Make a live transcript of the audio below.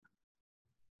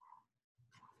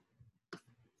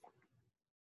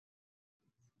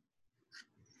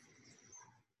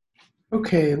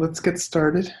Okay, let's get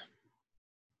started.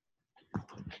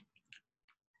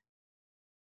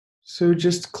 So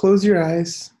just close your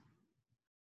eyes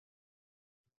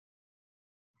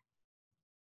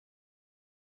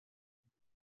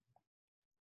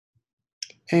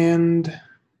and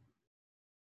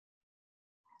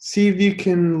see if you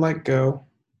can let go.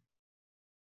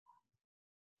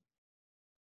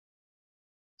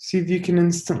 See if you can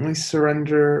instantly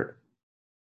surrender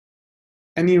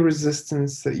any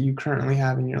resistance that you currently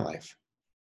have in your life.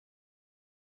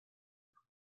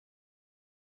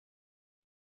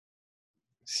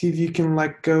 See if you can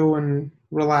let go and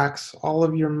relax all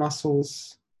of your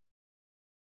muscles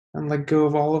and let go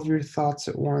of all of your thoughts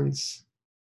at once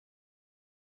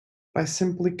by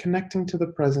simply connecting to the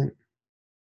present.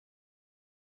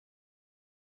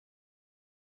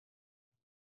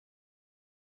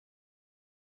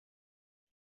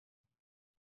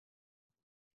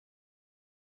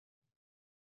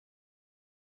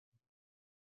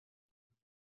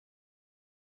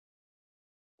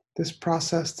 This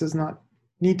process does not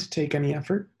need to take any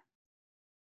effort.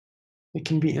 It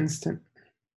can be instant.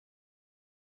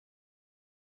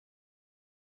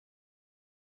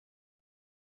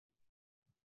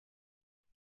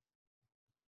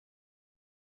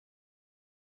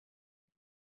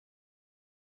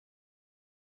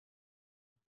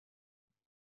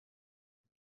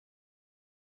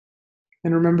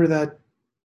 And remember that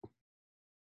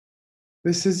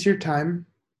this is your time.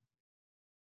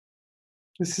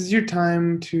 This is your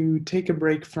time to take a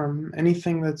break from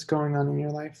anything that's going on in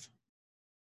your life.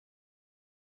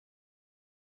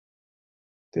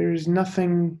 There's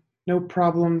nothing, no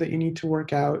problem that you need to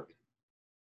work out,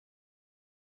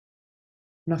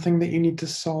 nothing that you need to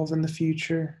solve in the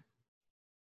future,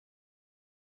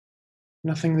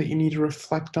 nothing that you need to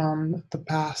reflect on the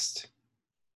past.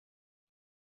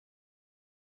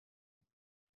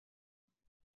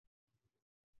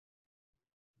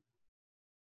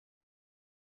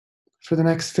 For the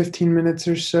next 15 minutes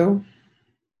or so,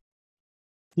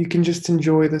 you can just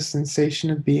enjoy the sensation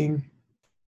of being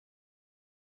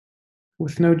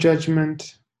with no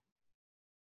judgment,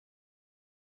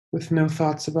 with no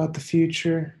thoughts about the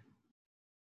future,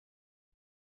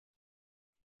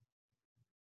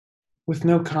 with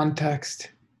no context.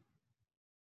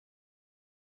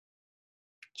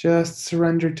 Just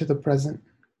surrender to the present.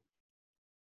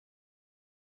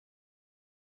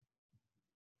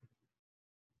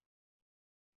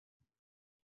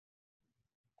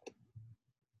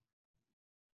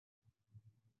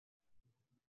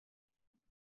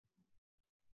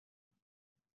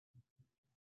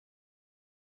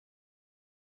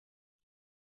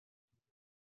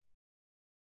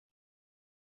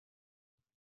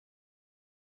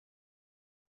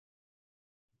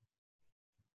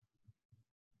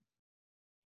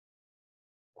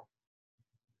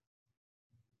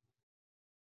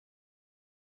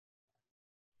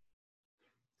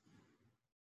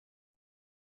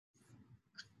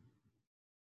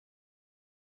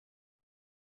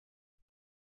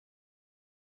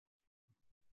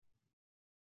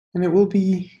 And it will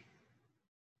be,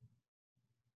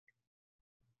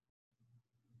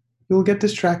 you'll get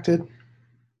distracted.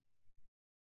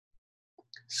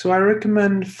 So I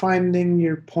recommend finding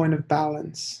your point of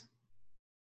balance,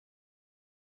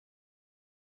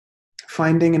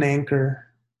 finding an anchor,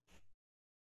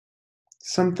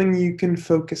 something you can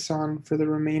focus on for the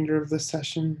remainder of the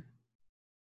session.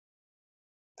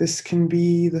 This can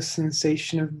be the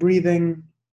sensation of breathing.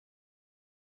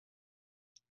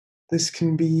 This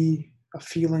can be a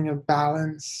feeling of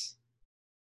balance.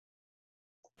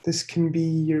 This can be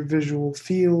your visual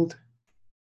field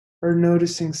or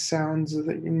noticing sounds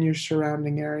in your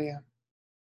surrounding area.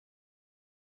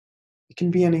 It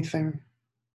can be anything.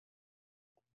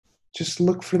 Just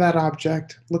look for that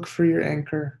object, look for your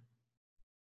anchor,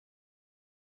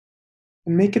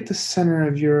 and make it the center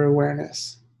of your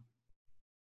awareness.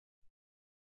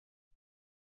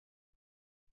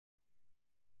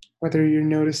 Whether you're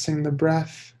noticing the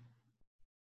breath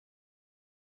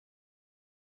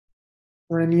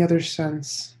or any other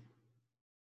sense.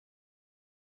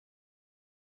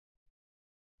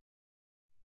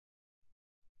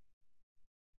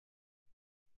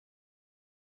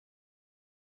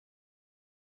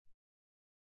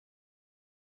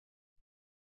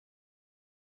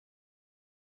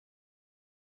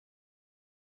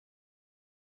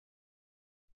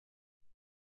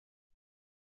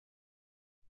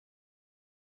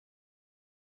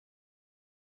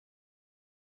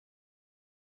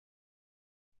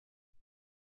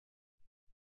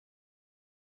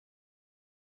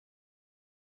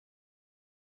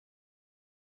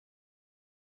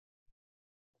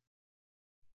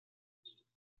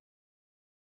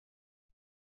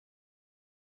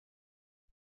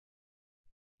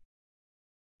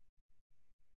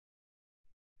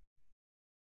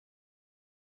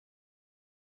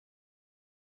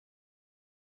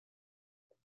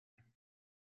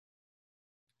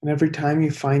 And every time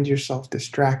you find yourself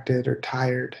distracted or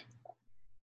tired,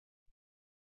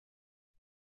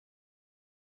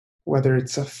 whether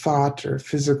it's a thought or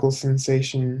physical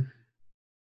sensation,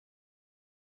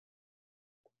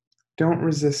 don't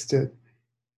resist it.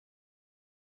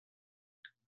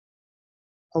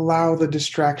 Allow the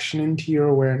distraction into your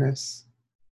awareness.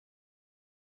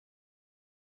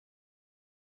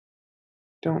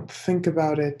 Don't think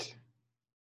about it.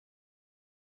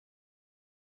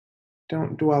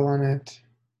 Don't dwell on it.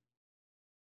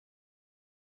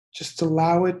 Just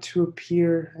allow it to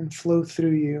appear and flow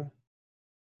through you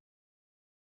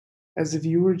as if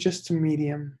you were just a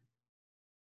medium.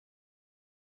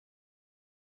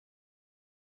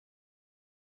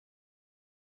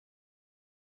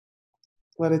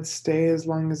 Let it stay as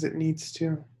long as it needs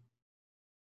to,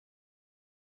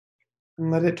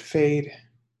 and let it fade.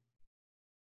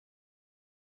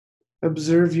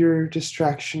 Observe your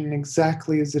distraction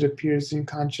exactly as it appears in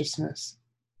consciousness.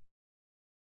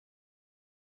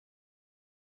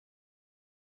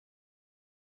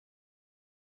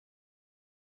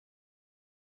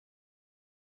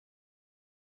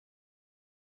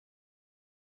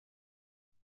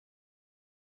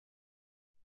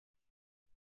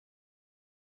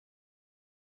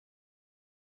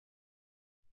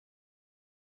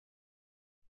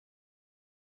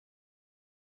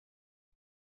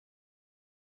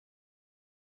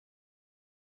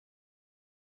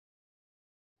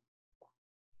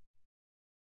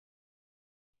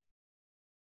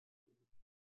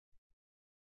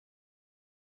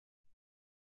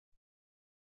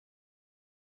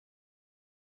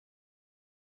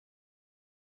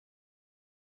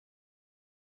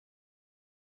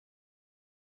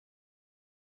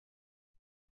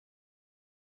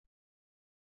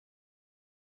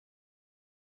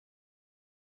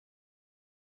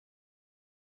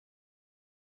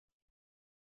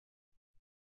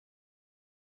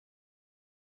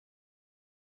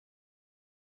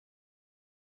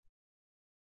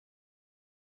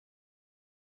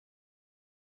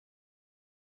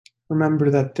 Remember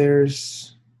that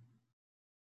there's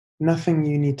nothing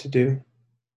you need to do.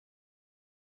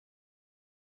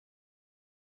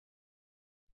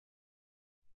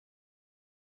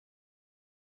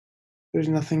 There's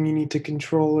nothing you need to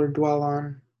control or dwell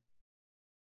on.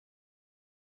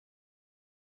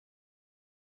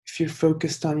 If you're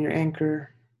focused on your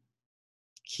anchor,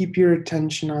 keep your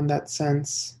attention on that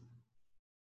sense,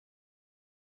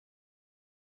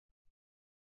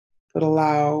 but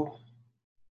allow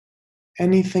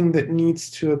anything that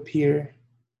needs to appear,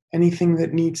 anything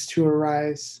that needs to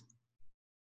arise,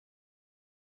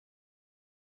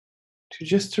 to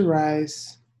just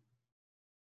arise,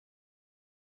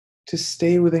 to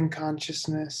stay within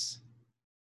consciousness,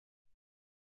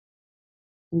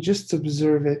 and just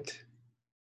observe it.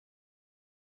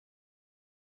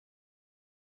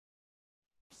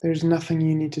 There's nothing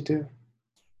you need to do.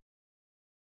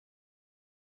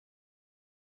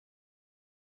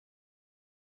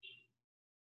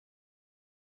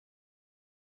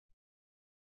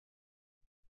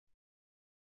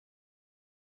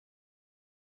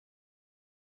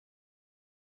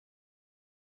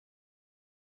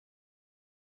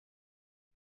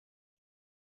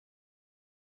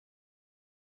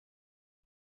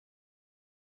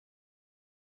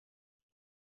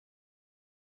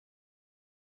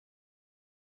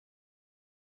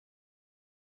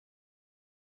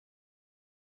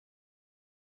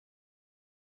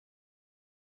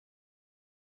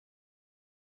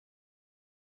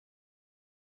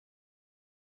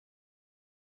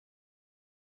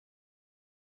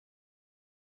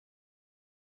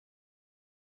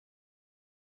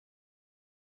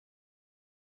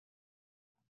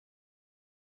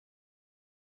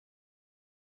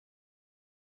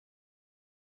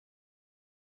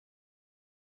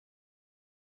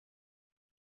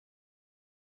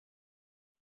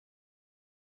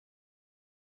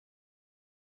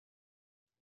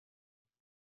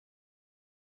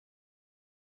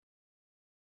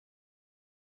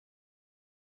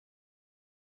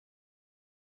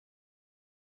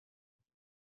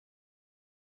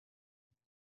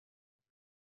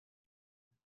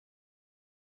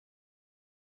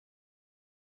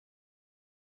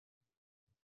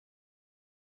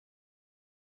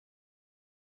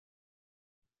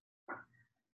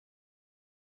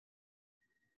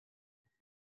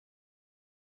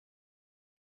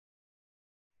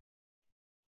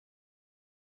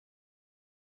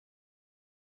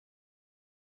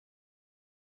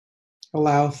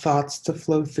 Allow thoughts to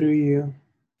flow through you,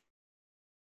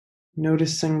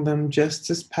 noticing them just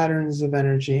as patterns of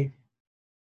energy.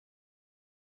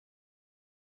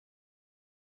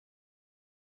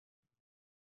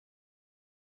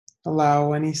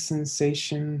 Allow any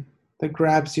sensation that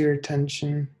grabs your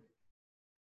attention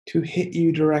to hit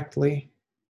you directly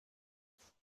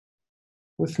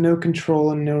with no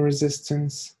control and no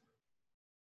resistance,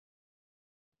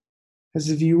 as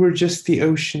if you were just the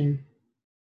ocean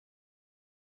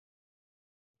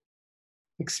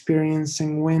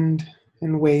experiencing wind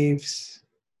and waves,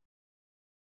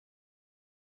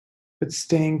 but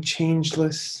staying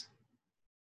changeless,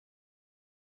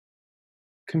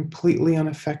 completely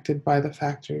unaffected by the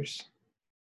factors.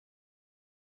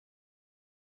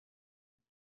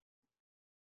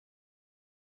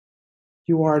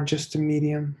 You are just a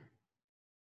medium.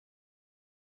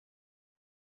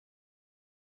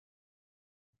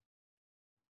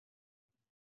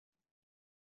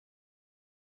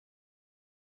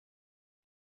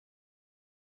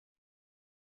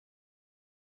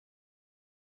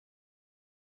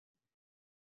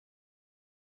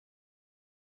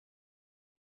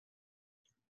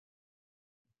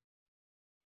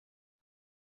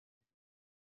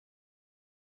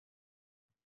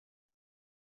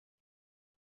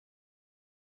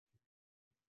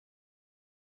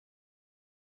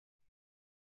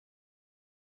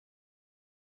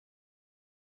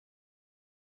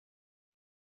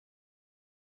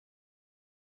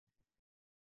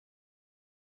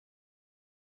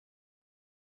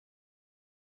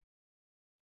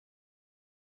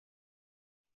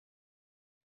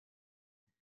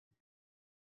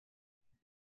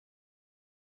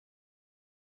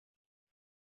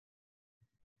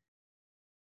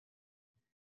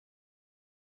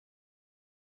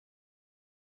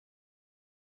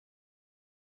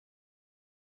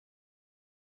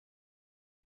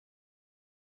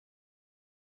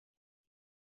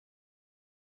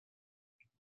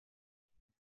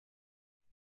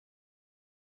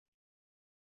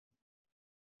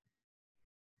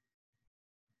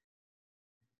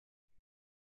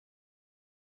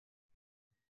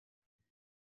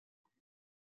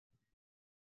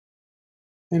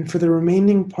 And for the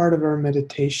remaining part of our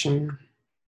meditation,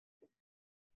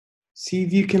 see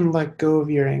if you can let go of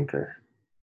your anchor.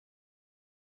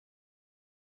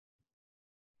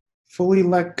 Fully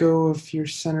let go of your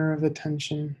center of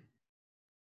attention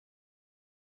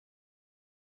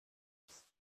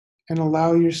and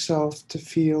allow yourself to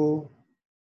feel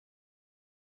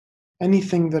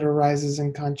anything that arises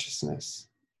in consciousness.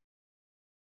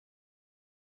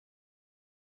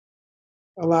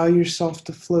 Allow yourself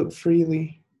to float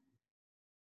freely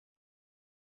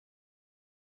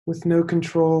with no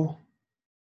control,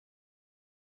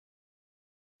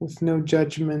 with no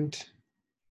judgment,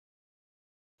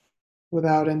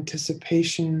 without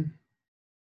anticipation.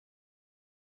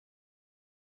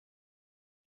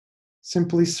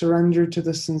 Simply surrender to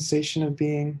the sensation of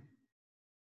being,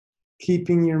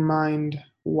 keeping your mind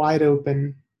wide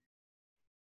open,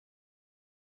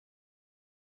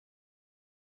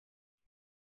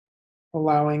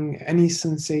 allowing any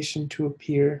sensation to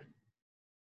appear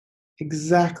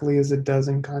exactly as it does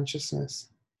in consciousness.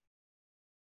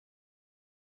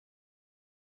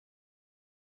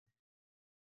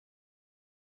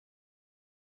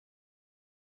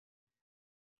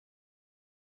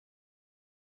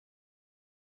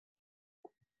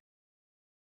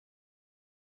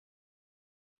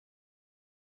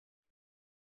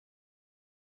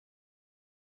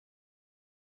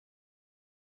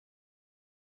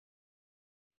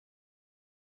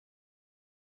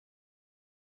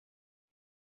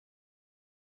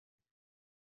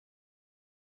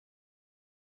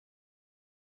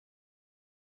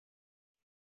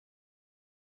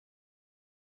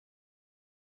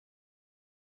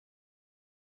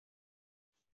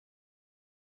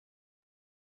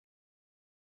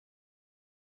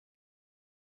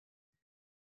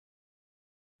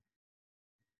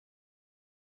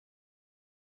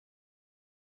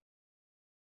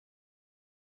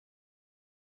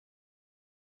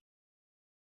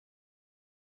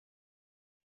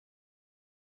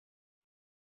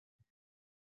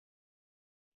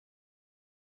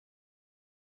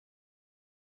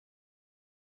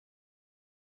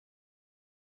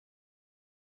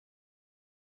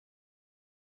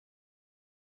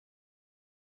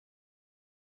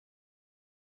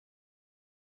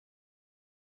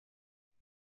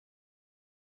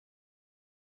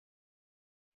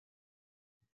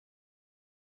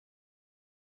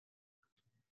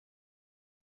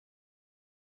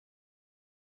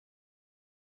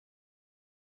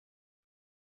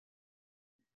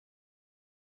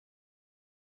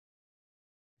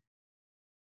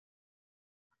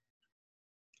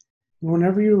 And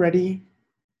whenever you're ready,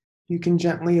 you can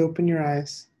gently open your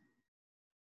eyes.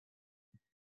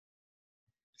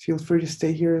 Feel free to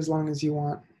stay here as long as you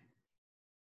want.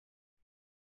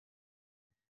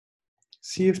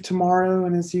 See if tomorrow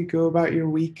and as you go about your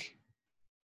week,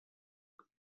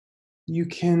 you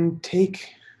can take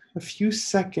a few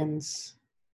seconds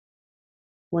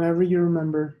whenever you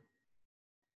remember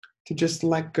to just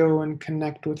let go and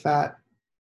connect with that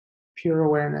pure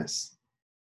awareness.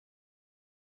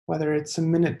 Whether it's a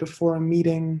minute before a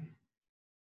meeting,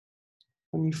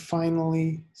 when you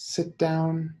finally sit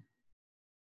down,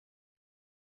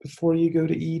 before you go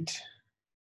to eat,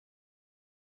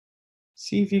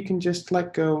 see if you can just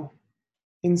let go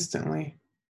instantly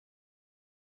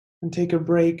and take a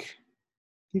break,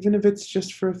 even if it's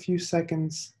just for a few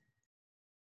seconds,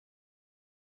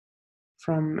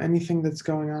 from anything that's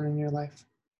going on in your life.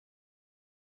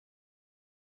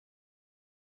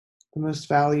 The most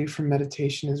value from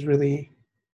meditation is really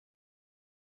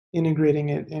integrating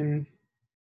it in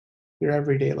your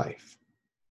everyday life.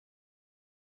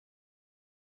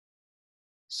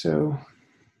 So,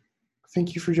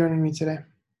 thank you for joining me today.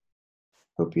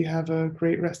 Hope you have a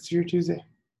great rest of your Tuesday.